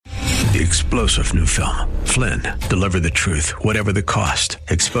The explosive new film, Flynn, deliver the truth, whatever the cost,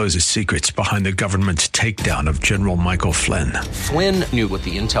 exposes secrets behind the government's takedown of General Michael Flynn. Flynn knew what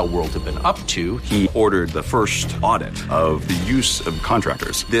the intel world had been up to. He ordered the first audit of the use of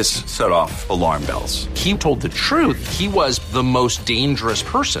contractors. This set off alarm bells. He told the truth. He was the most dangerous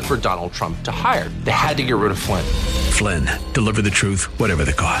person for Donald Trump to hire. They had to get rid of Flynn. Flynn, deliver the truth, whatever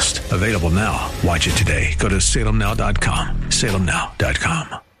the cost. Available now. Watch it today. Go to salemnow.com.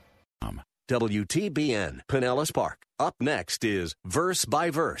 salemnow.com. WTBN, Pinellas Park. Up next is Verse by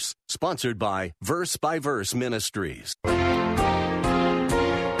Verse, sponsored by Verse Ministries. Now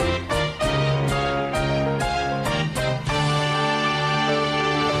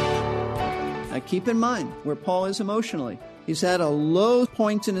keep in mind where Paul is emotionally. He's at a low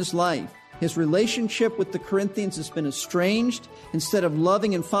point in his life. His relationship with the Corinthians has been estranged. Instead of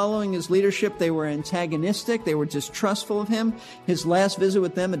loving and following his leadership, they were antagonistic. They were distrustful of him. His last visit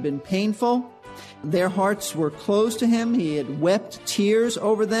with them had been painful. Their hearts were closed to him. He had wept tears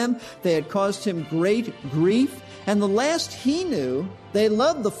over them. They had caused him great grief. And the last he knew, they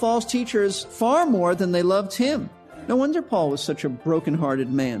loved the false teachers far more than they loved him. No wonder Paul was such a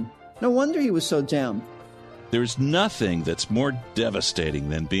broken-hearted man. No wonder he was so down. There's nothing that's more devastating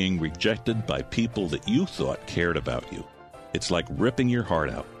than being rejected by people that you thought cared about you. It's like ripping your heart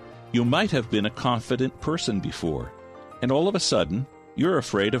out. You might have been a confident person before, and all of a sudden, you're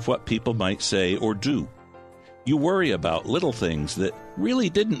afraid of what people might say or do. You worry about little things that really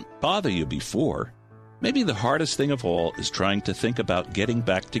didn't bother you before. Maybe the hardest thing of all is trying to think about getting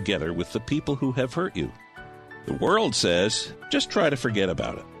back together with the people who have hurt you. The world says, just try to forget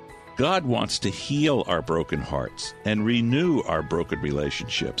about it. God wants to heal our broken hearts and renew our broken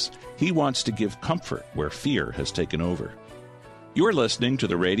relationships. He wants to give comfort where fear has taken over. You're listening to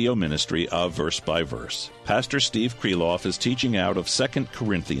the radio ministry of Verse by Verse. Pastor Steve Kreloff is teaching out of 2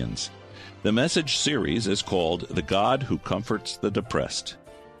 Corinthians. The message series is called The God Who Comforts the Depressed.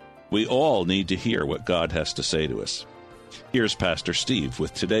 We all need to hear what God has to say to us. Here's Pastor Steve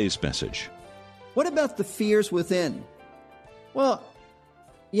with today's message. What about the fears within? Well,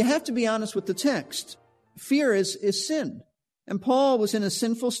 you have to be honest with the text. Fear is sin. And Paul was in a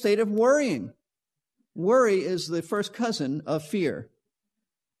sinful state of worrying. Worry is the first cousin of fear.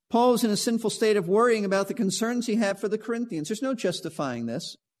 Paul was in a sinful state of worrying about the concerns he had for the Corinthians. There's no justifying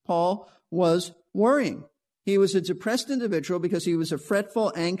this. Paul was worrying. He was a depressed individual because he was a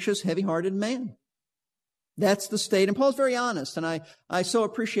fretful, anxious, heavy-hearted man. That's the state. And Paul's very honest, and I so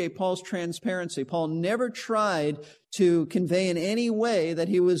appreciate Paul's transparency. Paul never tried to convey in any way that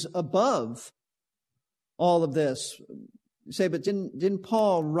he was above all of this. You say, but didn't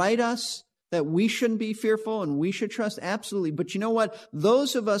Paul write us that we shouldn't be fearful and we should trust? Absolutely. But you know what?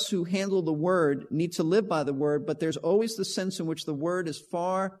 Those of us who handle the Word need to live by the Word, but there's always the sense in which the Word is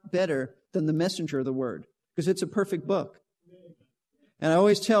far better than the messenger of the Word, because it's a perfect book. And I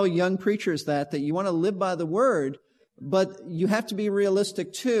always tell young preachers that you want to live by the Word, but you have to be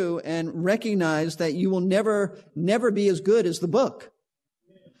realistic too and recognize that you will never be as good as the book.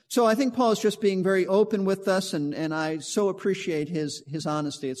 So I think Paul is just being very open with us, and I so appreciate his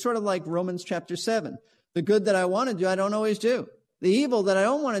honesty. It's sort of like Romans chapter 7. The good that I want to do, I don't always do. The evil that I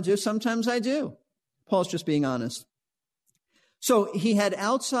don't want to do, sometimes I do. Paul's just being honest. So he had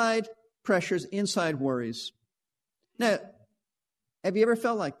outside pressures, inside worries. Now, have you ever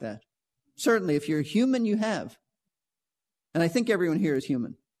felt like that? Certainly, if you're human, you have. And I think everyone here is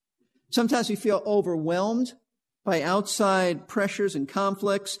human. Sometimes we feel overwhelmed by outside pressures and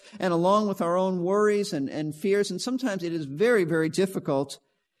conflicts, and along with our own worries and fears. And sometimes it is very, very difficult,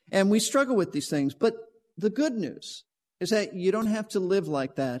 and we struggle with these things. But the good news is that you don't have to live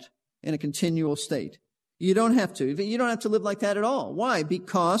like that in a continual state. You don't have to. You don't have to live like that at all. Why?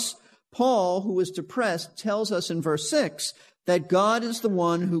 Because Paul, who was depressed, tells us in verse 6 that God is the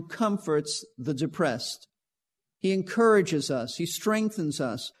one who comforts the depressed. He encourages us. He strengthens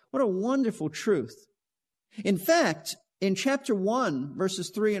us. What a wonderful truth. In fact, in chapter 1,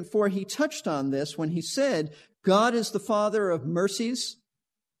 verses 3 and 4, he touched on this when he said, God is the Father of mercies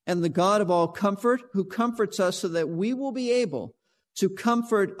and the God of all comfort, who comforts us so that we will be able to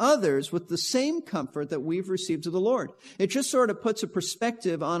comfort others with the same comfort that we've received of the Lord. It just sort of puts a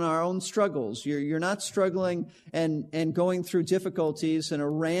perspective on our own struggles. You're not struggling and going through difficulties in a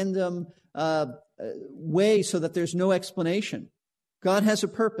random way so that there's no explanation. God has a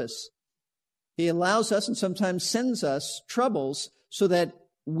purpose. He allows us and sometimes sends us troubles so that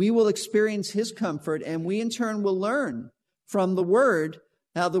we will experience His comfort, and we in turn will learn from the Word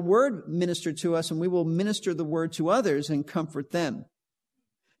how the Word ministered to us, and we will minister the Word to others and comfort them.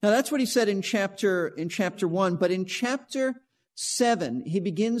 Now that's what he said in chapter 1, but in chapter 7, he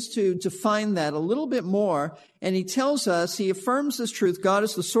begins to define that a little bit more, and he tells us, he affirms this truth, God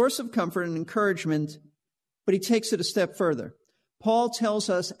is the source of comfort and encouragement, but he takes it a step further. Paul tells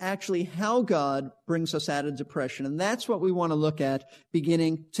us actually how God brings us out of depression, and that's what we want to look at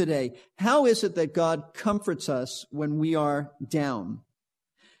beginning today. How is it that God comforts us when we are down?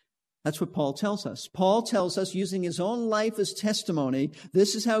 That's what Paul tells us. Paul tells us, using his own life as testimony,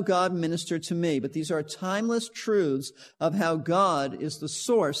 this is how God ministered to me. But these are timeless truths of how God is the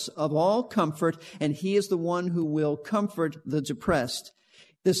source of all comfort, and he is the one who will comfort the depressed.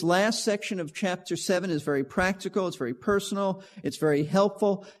 This last section of chapter 7 is very practical, it's very personal, it's very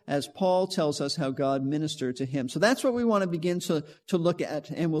helpful, as Paul tells us how God ministered to him. So that's what we want to begin to look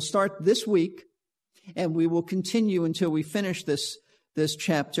at, and we'll start this week, and we will continue until we finish this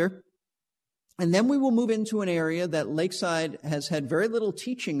chapter. And then we will move into an area that Lakeside has had very little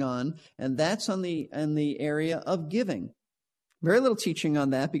teaching on, and that's on the area of giving. Very little teaching on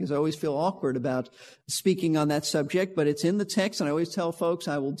that because I always feel awkward about speaking on that subject, but it's in the text, and I always tell folks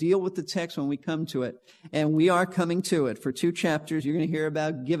I will deal with the text when we come to it. And we are coming to it. For 2 chapters, you're going to hear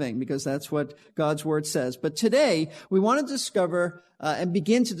about giving because that's what God's Word says. But today, we want to discover and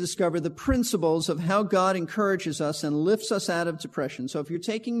begin to discover the principles of how God encourages us and lifts us out of depression. So if you're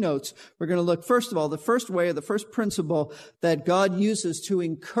taking notes, we're going to look, first of all, the first way or the first principle that God uses to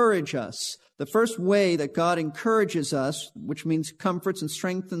encourage us. The first way that God encourages us, which means comforts and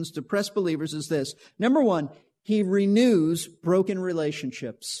strengthens depressed believers, is this. Number 1, he renews broken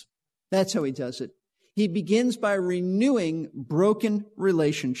relationships. That's how he does it. He begins by renewing broken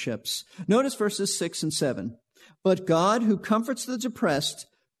relationships. Notice verses 6 and 7. But God, who comforts the depressed,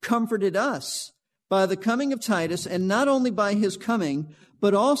 comforted us by the coming of Titus, and not only by his coming,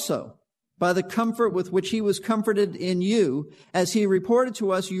 but also by the comfort with which he was comforted in you, as he reported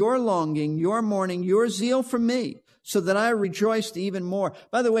to us your longing, your mourning, your zeal for me, so that I rejoiced even more.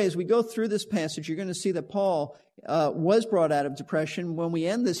 By the way, as we go through this passage, you're going to see that Paul was brought out of depression. When we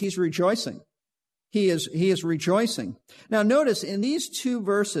end this, he's rejoicing. He is rejoicing. Now notice in these 2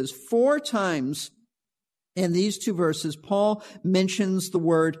 verses, 4 times in these 2 verses, Paul mentions the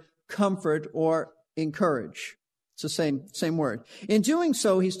word comfort or encourage. It's the same word. In doing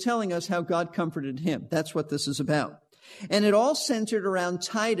so, he's telling us how God comforted him. That's what this is about. And it all centered around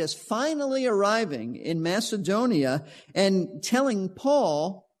Titus finally arriving in Macedonia and telling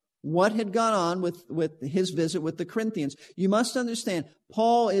Paul what had gone on with his visit with the Corinthians. You must understand,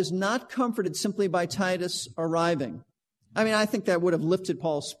 Paul is not comforted simply by Titus arriving. I mean, I think that would have lifted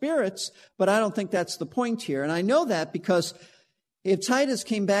Paul's spirits, but I don't think that's the point here. And I know that because if Titus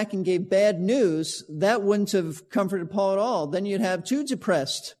came back and gave bad news, that wouldn't have comforted Paul at all. Then you'd have 2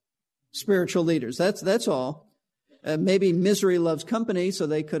 depressed spiritual leaders. That's all. Maybe misery loves company, so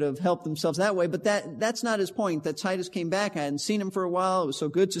they could have helped themselves that way. But that's not his point, that Titus came back. I hadn't seen him for a while. It was so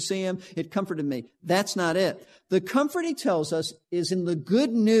good to see him. It comforted me. That's not it. The comfort he tells us is in the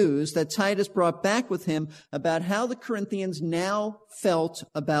good news that Titus brought back with him about how the Corinthians now felt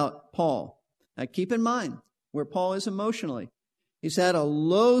about Paul. Now keep in mind where Paul is emotionally. He's at a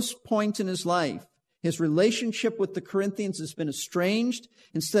low point in his life. His relationship with the Corinthians has been estranged.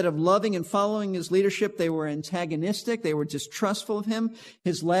 Instead of loving and following his leadership, they were antagonistic. They were distrustful of him.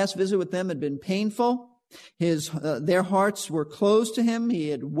 His last visit with them had been painful. Their hearts were closed to him. He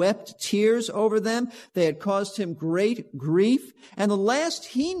had wept tears over them. They had caused him great grief. And the last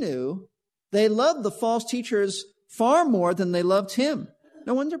he knew, they loved the false teachers far more than they loved him.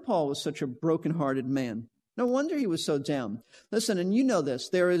 No wonder Paul was such a broken-hearted man. No wonder he was so down. Listen, and you know this,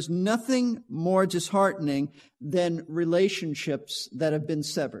 there is nothing more disheartening than relationships that have been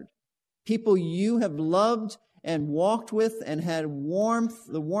severed. People you have loved and walked with and had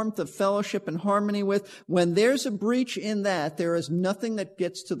the warmth of fellowship and harmony with. When there's a breach in that, there is nothing that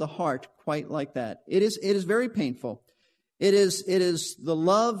gets to the heart quite like that. It is very painful. It is the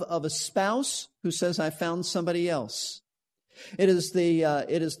love of a spouse who says, I found somebody else. It is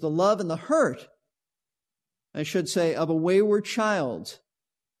the love and the hurt, I should say, of a wayward child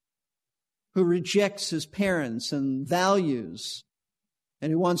who rejects his parents and values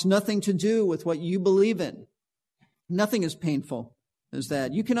and who wants nothing to do with what you believe in. Nothing as painful as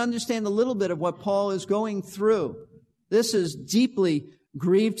that. You can understand a little bit of what Paul is going through. This has deeply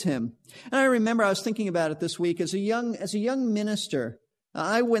grieved him. And I remember I was thinking about it this week. As a young minister,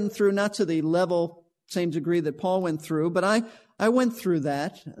 I went through, not to the level, same degree that Paul went through, but I went through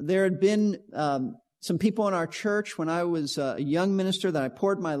that. There had been some people in our church when I was a young minister that I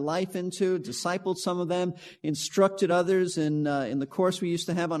poured my life into, discipled some of them, instructed others in the course we used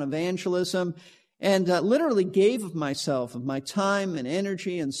to have on evangelism, and literally gave of myself, of my time and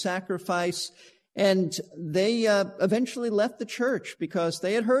energy and sacrifice. And they eventually left the church because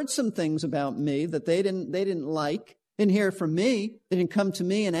they had heard some things about me that they didn't like. Didn't hear from me. They didn't come to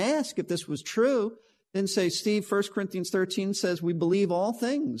me and ask if this was true. Didn't say, Steve, 1 Corinthians 13 says we believe all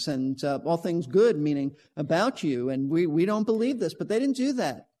things, and all things good, meaning about you, and we don't believe this. But they didn't do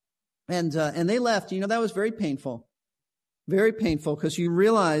that. And they left. You know, that was very painful. Very painful, because you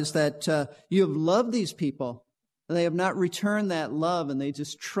realize that you have loved these people, and they have not returned that love, and they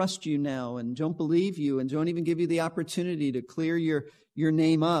just trust you now and don't believe you and don't even give you the opportunity to clear your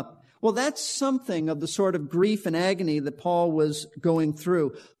name up. Well, that's something of the sort of grief and agony that Paul was going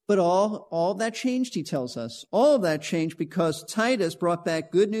through. But all that changed, he tells us. All of that changed because Titus brought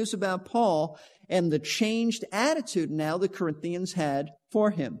back good news about Paul and the changed attitude now the Corinthians had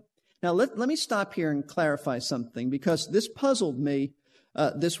for him. Now, let me stop here and clarify something, because this puzzled me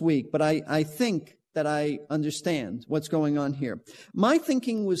this week, but I think that I understand what's going on here. My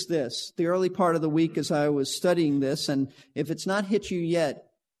thinking was this, the early part of the week as I was studying this, and if it's not hit you yet,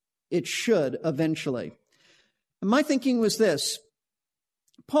 it should eventually. And my thinking was this,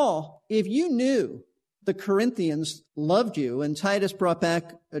 Paul, if you knew the Corinthians loved you and Titus brought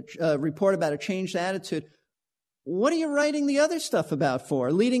back a report about a changed attitude, what are you writing the other stuff about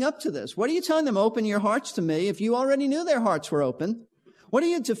for, leading up to this? What are you telling them, open your hearts to me, if you already knew their hearts were open? What are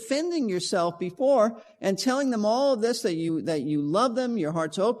you defending yourself before and telling them all of this, that you love them, your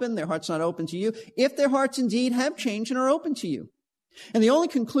heart's open, their heart's not open to you, if their hearts indeed have changed and are open to you? And the only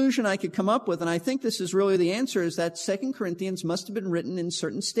conclusion I could come up with, and I think this is really the answer, is that 2 Corinthians must have been written in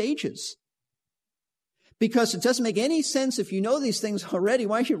certain stages. Because it doesn't make any sense if you know these things already.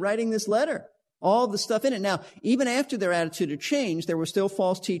 Why are you writing this letter? All the stuff in it. Now, even after their attitude had changed, there were still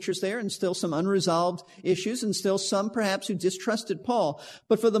false teachers there and still some unresolved issues and still some perhaps who distrusted Paul.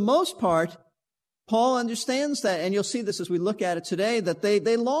 But for the most part, Paul understands that, and you'll see this as we look at it today, that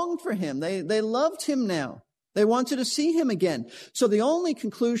they longed for him. They loved him now. They wanted to see him again. So the only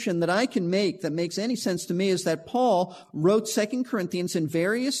conclusion that I can make that makes any sense to me is that Paul wrote 2 Corinthians in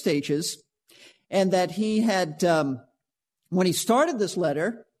various stages, and that he had, when he started this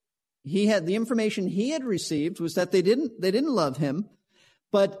letter, he had the information he had received was that they didn't love him.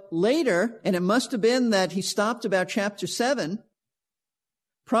 But later, and it must have been that he stopped about chapter 7,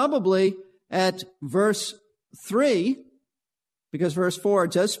 probably at verse 3, because verse 4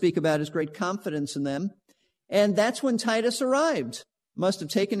 does speak about his great confidence in them. And that's when Titus arrived. Must have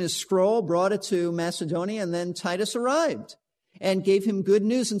taken his scroll, brought it to Macedonia, and then Titus arrived and gave him good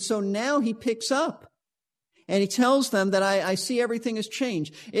news. And so now he picks up and he tells them that I see everything has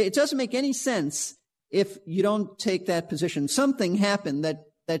changed. It doesn't make any sense if you don't take that position. Something happened that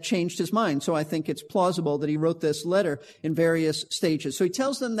changed his mind. So I think it's plausible that he wrote this letter in various stages. So he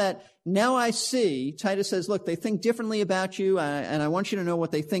tells them that now I see, Titus says, look, they think differently about you, and I want you to know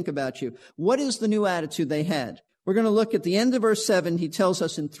what they think about you. What is the new attitude they had? We're going to look at the end of verse 7. He tells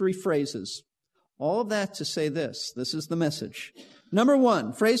us in 3 phrases. All of that to say this. This is the message.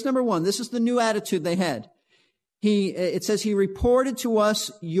 Phrase number 1, this is the new attitude they had. It says, he reported to us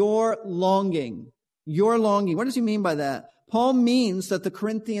your longing. Your longing. What does he mean by that? Paul means that the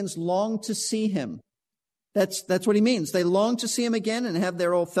Corinthians longed to see him. That's what he means. They longed to see him again and have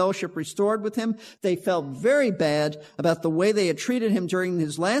their old fellowship restored with him. They felt very bad about the way they had treated him during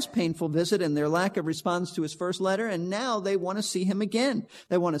his last painful visit and their lack of response to his first letter. And now they want to see him again.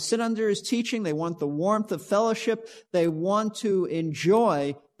 They want to sit under his teaching. They want the warmth of fellowship. They want to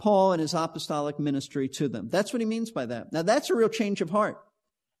enjoy Paul and his apostolic ministry to them. That's what he means by that. Now, that's a real change of heart.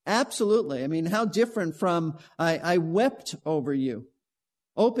 Absolutely. I mean, how different from, I wept over you.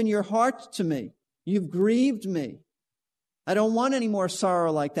 Open your heart to me. You've grieved me. I don't want any more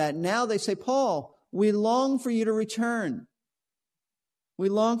sorrow like that. Now they say, Paul, we long for you to return. We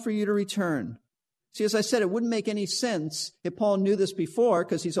long for you to return. See, as I said, it wouldn't make any sense if Paul knew this before,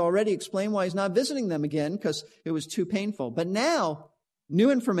 because he's already explained why he's not visiting them again, because it was too painful. But now,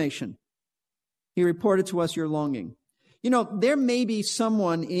 new information. He reported to us your longing. You know, there may be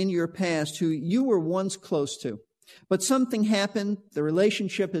someone in your past who you were once close to, but something happened, the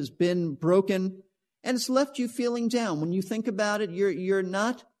relationship has been broken, and it's left you feeling down. When you think about it, you're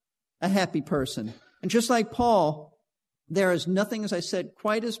not a happy person. And just like Paul, there is nothing, as I said,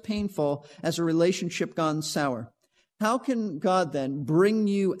 quite as painful as a relationship gone sour. How can God then bring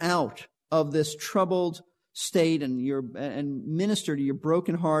you out of this troubled state and minister to your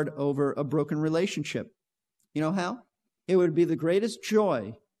broken heart over a broken relationship? You know how? It would be the greatest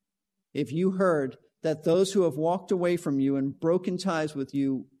joy if you heard that those who have walked away from you and broken ties with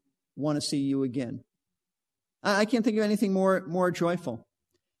you want to see you again. I can't think of anything more joyful.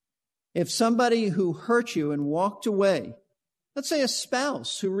 If somebody who hurt you and walked away, let's say a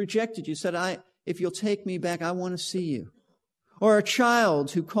spouse who rejected you, said, if you'll take me back, I want to see you. Or a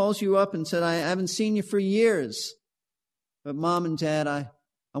child who calls you up and said, I haven't seen you for years, but Mom and Dad, I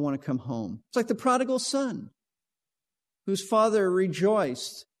want to come home. It's like the prodigal son, whose father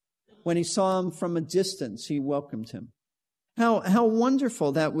rejoiced when he saw him from a distance. He welcomed him. How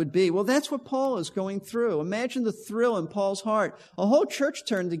wonderful that would be. Well, that's what Paul is going through. Imagine the thrill in Paul's heart. A whole church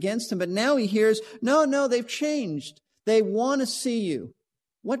turned against him, but now he hears, no, they've changed. They want to see you.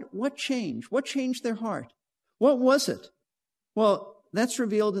 What changed? What changed their heart? What was it? Well, that's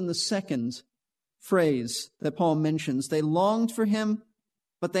revealed in the second phrase that Paul mentions. They longed for him,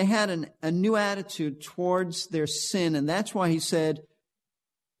 but they had a new attitude towards their sin, and that's why he said,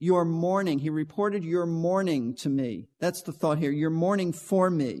 your mourning. He reported your mourning to me. That's the thought here. Your mourning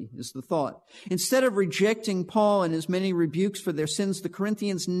for me is the thought. Instead of rejecting Paul and his many rebukes for their sins, the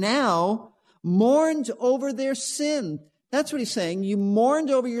Corinthians now mourned over their sin. That's what he's saying. You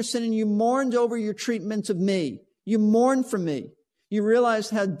mourned over your sin and you mourned over your treatment of me. You mourned for me. You realized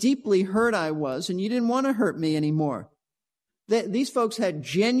how deeply hurt I was and you didn't want to hurt me anymore. These folks had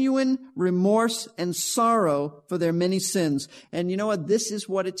genuine remorse and sorrow for their many sins. And you know what? This is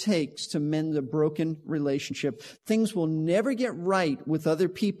what it takes to mend a broken relationship. Things will never get right with other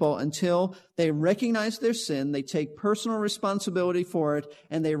people until they recognize their sin, they take personal responsibility for it,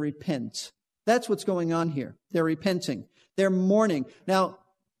 and they repent. That's what's going on here. They're repenting. They're mourning. Now,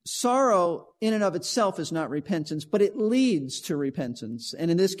 sorrow in and of itself is not repentance, but it leads to repentance.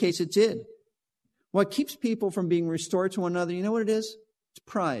 And in this case, it did. What keeps people from being restored to one another, you know what it is? It's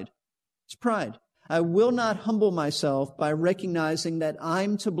pride. It's pride. I will not humble myself by recognizing that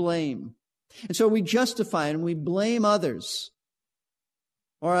I'm to blame. And so we justify and we blame others.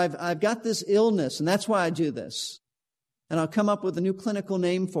 Or I've got this illness and that's why I do this. And I'll come up with a new clinical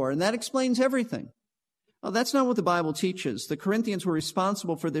name for it. And that explains everything. Well, that's not what the Bible teaches. The Corinthians were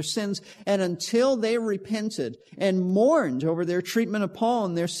responsible for their sins, and until they repented and mourned over their treatment of Paul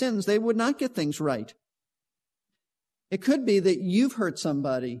and their sins, they would not get things right. It could be that you've hurt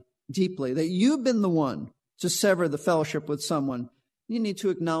somebody deeply, that you've been the one to sever the fellowship with someone. You need to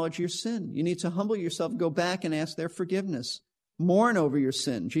acknowledge your sin. You need to humble yourself, go back and ask their forgiveness. Mourn over your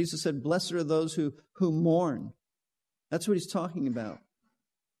sin. Jesus said, blessed are those who mourn. That's what he's talking about.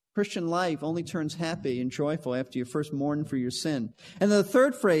 Christian life only turns happy and joyful after you first mourn for your sin. And the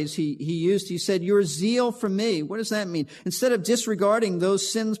third phrase he used, he said, your zeal for me. What does that mean? Instead of disregarding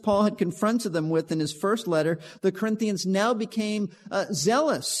those sins Paul had confronted them with in his first letter, the Corinthians now became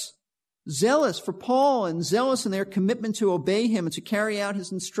zealous for Paul and zealous in their commitment to obey him and to carry out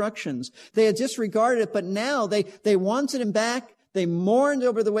his instructions. They had disregarded it, but now they wanted him back. They mourned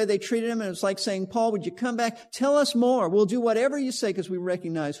over the way they treated him, and it's like saying, Paul, would you come back? Tell us more. We'll do whatever you say because we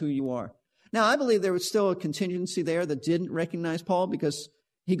recognize who you are. Now, I believe there was still a contingency there that didn't recognize Paul because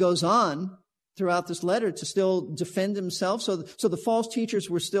he goes on throughout this letter to still defend himself. So the false teachers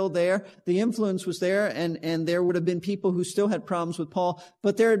were still there. The influence was there, and there would have been people who still had problems with Paul.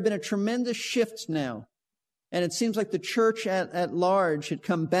 But there had been a tremendous shift now. And it seems like the church at large had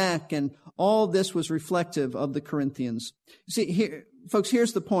come back, and all this was reflective of the Corinthians. You see, here, folks,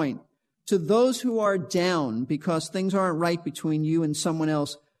 here's the point. To those who are down because things aren't right between you and someone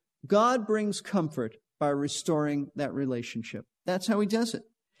else, God brings comfort by restoring that relationship. That's how he does it.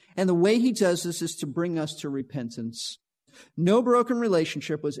 And the way he does this is to bring us to repentance. No broken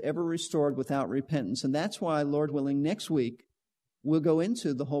relationship was ever restored without repentance. And that's why, Lord willing, next week, we'll go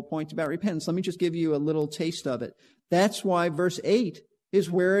into the whole point about repentance. Let me just give you a little taste of it. That's why verse 8 is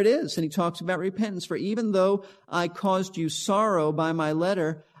where it is. And he talks about repentance. For even though I caused you sorrow by my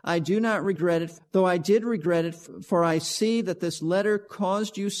letter, I do not regret it, though I did regret it, for I see that this letter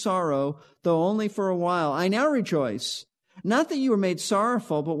caused you sorrow, though only for a while. I now rejoice. Not that you were made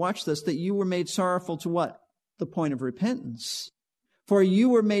sorrowful, but watch this, that you were made sorrowful to what? The point of repentance. For you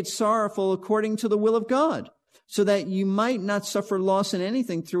were made sorrowful according to the will of God, so that you might not suffer loss in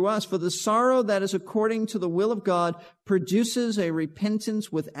anything through us. For the sorrow that is according to the will of God produces a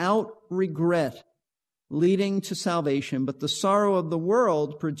repentance without regret, leading to salvation. But the sorrow of the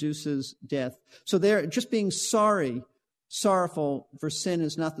world produces death. So there, just being sorrowful for sin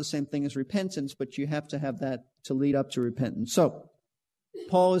is not the same thing as repentance, but you have to have that to lead up to repentance. So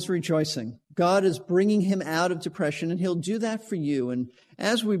Paul is rejoicing. God is bringing him out of depression, and he'll do that for you. And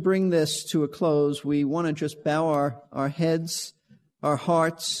as we bring this to a close, we want to just bow our heads, our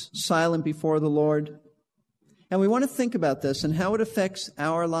hearts, silent before the Lord. And we want to think about this and how it affects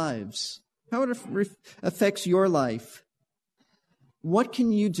our lives, how it affects your life. What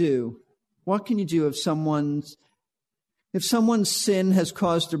can you do? What can you do if someone's sin has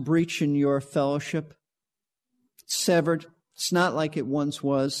caused a breach in your fellowship? It's severed. It's not like it once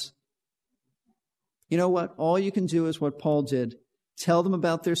was. You know what? All you can do is what Paul did. Tell them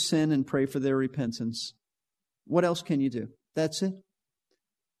about their sin and pray for their repentance. What else can you do? That's it.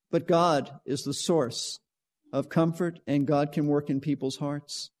 But God is the source of comfort, and God can work in people's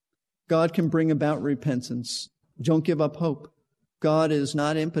hearts. God can bring about repentance. Don't give up hope. God is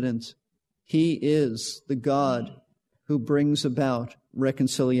not impotent. He is the God who brings about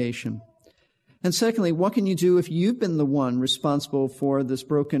reconciliation. And secondly, what can you do if you've been the one responsible for this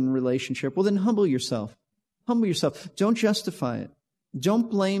broken relationship? Well, then humble yourself. Humble yourself. Don't justify it. Don't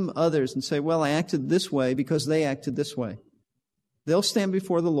blame others and say, well, I acted this way because they acted this way. They'll stand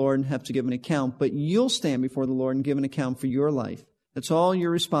before the Lord and have to give an account, but you'll stand before the Lord and give an account for your life. That's all you're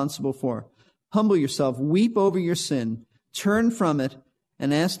responsible for. Humble yourself. Weep over your sin. Turn from it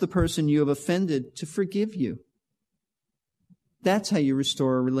and ask the person you have offended to forgive you. That's how you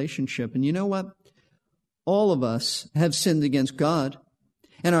restore a relationship. And you know what? All of us have sinned against God,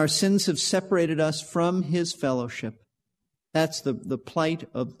 and our sins have separated us from His fellowship. That's the plight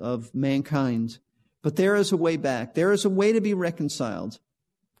of mankind. But there is a way back. There is a way to be reconciled.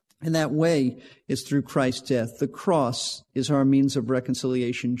 And that way is through Christ's death. The cross is our means of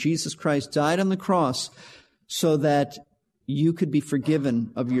reconciliation. Jesus Christ died on the cross so that you could be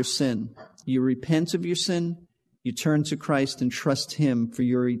forgiven of your sin. You repent of your sin, you turn to Christ and trust Him for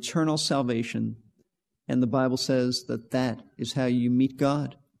your eternal salvation. And the Bible says that that is how you meet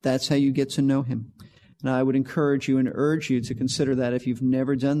God. That's how you get to know Him. And I would encourage you and urge you to consider that if you've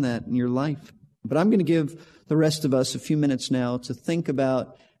never done that in your life. But I'm going to give the rest of us a few minutes now to think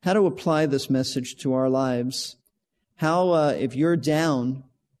about how to apply this message to our lives. How, if you're down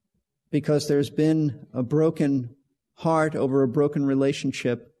because there's been a broken heart over a broken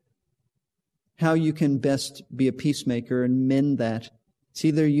relationship, how you can best be a peacemaker and mend that. It's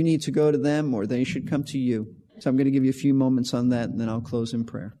either you need to go to them or they should come to you. So I'm going to give you a few moments on that, and then I'll close in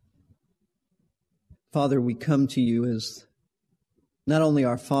prayer. Father, we come to you as not only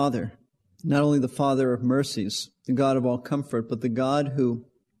our Father, not only the Father of mercies, the God of all comfort, but the God who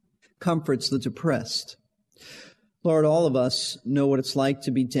comforts the depressed. Lord, all of us know what it's like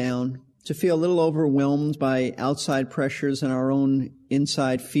to be down, to feel a little overwhelmed by outside pressures and our own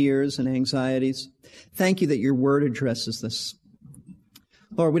inside fears and anxieties. Thank you that your word addresses this.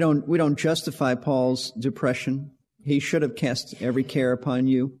 Lord, we don't justify Paul's depression. He should have cast every care upon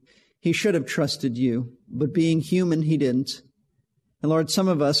you. He should have trusted you, but being human, he didn't. And Lord, some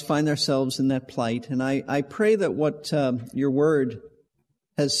of us find ourselves in that plight. And I pray that what your word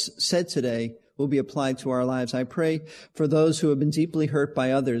has said today will be applied to our lives. I pray for those who have been deeply hurt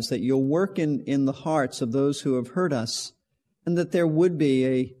by others, that you'll work in the hearts of those who have hurt us, and that there would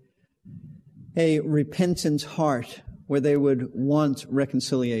be a repentant heart where they would want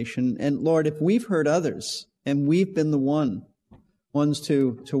reconciliation. And Lord, if we've hurt others and we've been the ones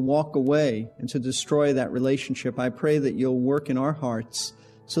to walk away and to destroy that relationship, I pray that you'll work in our hearts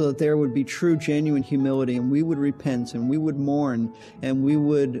so that there would be true, genuine humility, and we would repent and we would mourn and we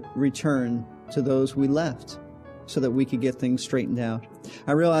would return to those we left so that we could get things straightened out.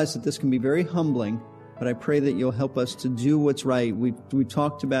 I realize that this can be very humbling, but I pray that you'll help us to do what's right. We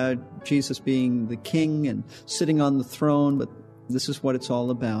talked about Jesus being the King and sitting on the throne, but this is what it's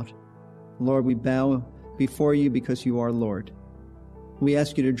all about. Lord, we bow before you because you are Lord. We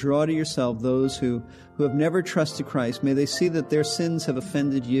ask you to draw to yourself those who have never trusted Christ. May they see that their sins have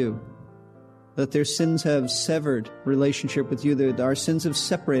offended you, that their sins have severed relationship with you, that our sins have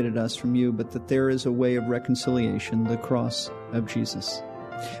separated us from you, but that there is a way of reconciliation, the cross of Jesus.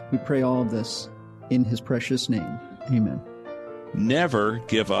 We pray all of this in his precious name. Amen. Never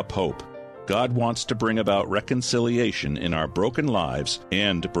give up hope. God wants to bring about reconciliation in our broken lives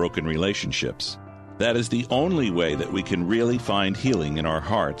and broken relationships. That is the only way that we can really find healing in our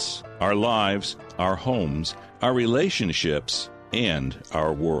hearts, our lives, our homes, our relationships, and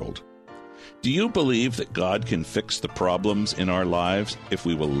our world. Do you believe that God can fix the problems in our lives if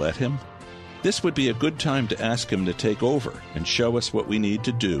we will let Him? This would be a good time to ask Him to take over and show us what we need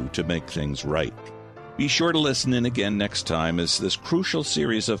to do to make things right. Be sure to listen in again next time as this crucial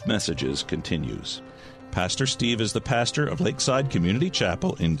series of messages continues. Pastor Steve is the pastor of Lakeside Community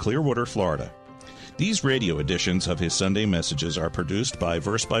Chapel in Clearwater, Florida. These radio editions of his Sunday messages are produced by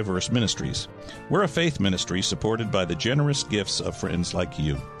Verse Ministries. We're a faith ministry supported by the generous gifts of friends like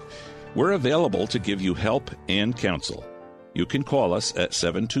you. We're available to give you help and counsel. You can call us at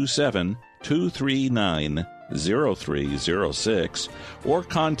 727-239-0306 or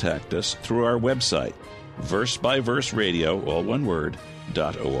contact us through our website, versebyverseradio, all one word,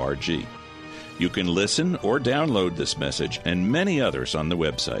 .org. You can listen or download this message and many others on the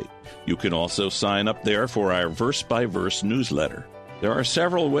website. You can also sign up there for our Verse by Verse newsletter. There are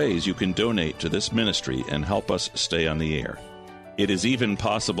several ways you can donate to this ministry and help us stay on the air. It is even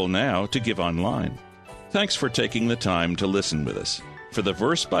possible now to give online. Thanks for taking the time to listen with us. For the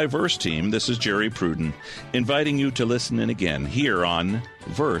Verse by Verse team, this is Jerry Pruden, inviting you to listen in again here on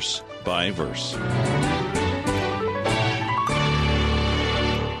Verse by Verse.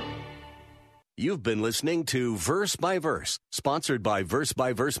 You've been listening to Verse by Verse, sponsored by Verse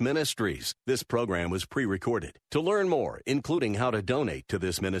Ministries. This program was pre-recorded. To learn more, including how to donate to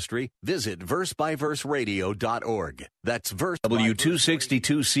this ministry, visit versebyverseradio.org. That's Verse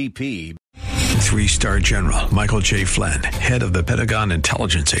W262CP. 3-star General Michael J. Flynn, head of the Pentagon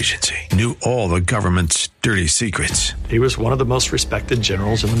Intelligence Agency, knew all the government's dirty secrets. He was one of the most respected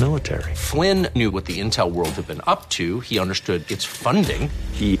generals in the military. Flynn knew what the intel world had been up to. He understood its funding.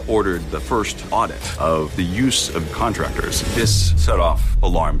 He ordered the first audit of the use of contractors. This set off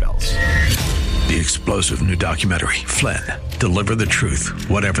alarm bells. The explosive new documentary, Flynn, Deliver the Truth,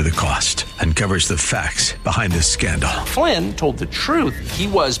 Whatever the Cost, uncovers the facts behind this scandal. Flynn told the truth. He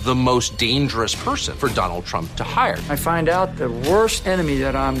was the most dangerous person for Donald Trump to hire. I find out the worst enemy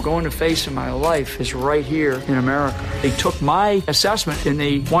that I'm going to face in my life is right here in America. They took my assessment and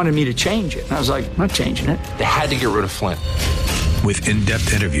they wanted me to change it. And I was like, I'm not changing it. They had to get rid of Flynn. With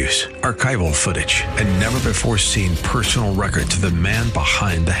in-depth interviews, archival footage, and never-before-seen personal records of the man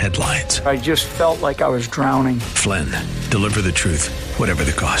behind the headlines. I just felt like I was drowning. Flynn, Deliver the Truth, Whatever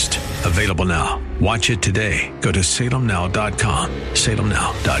the Cost. Available now. Watch it today. Go to salemnow.com.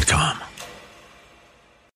 salemnow.com.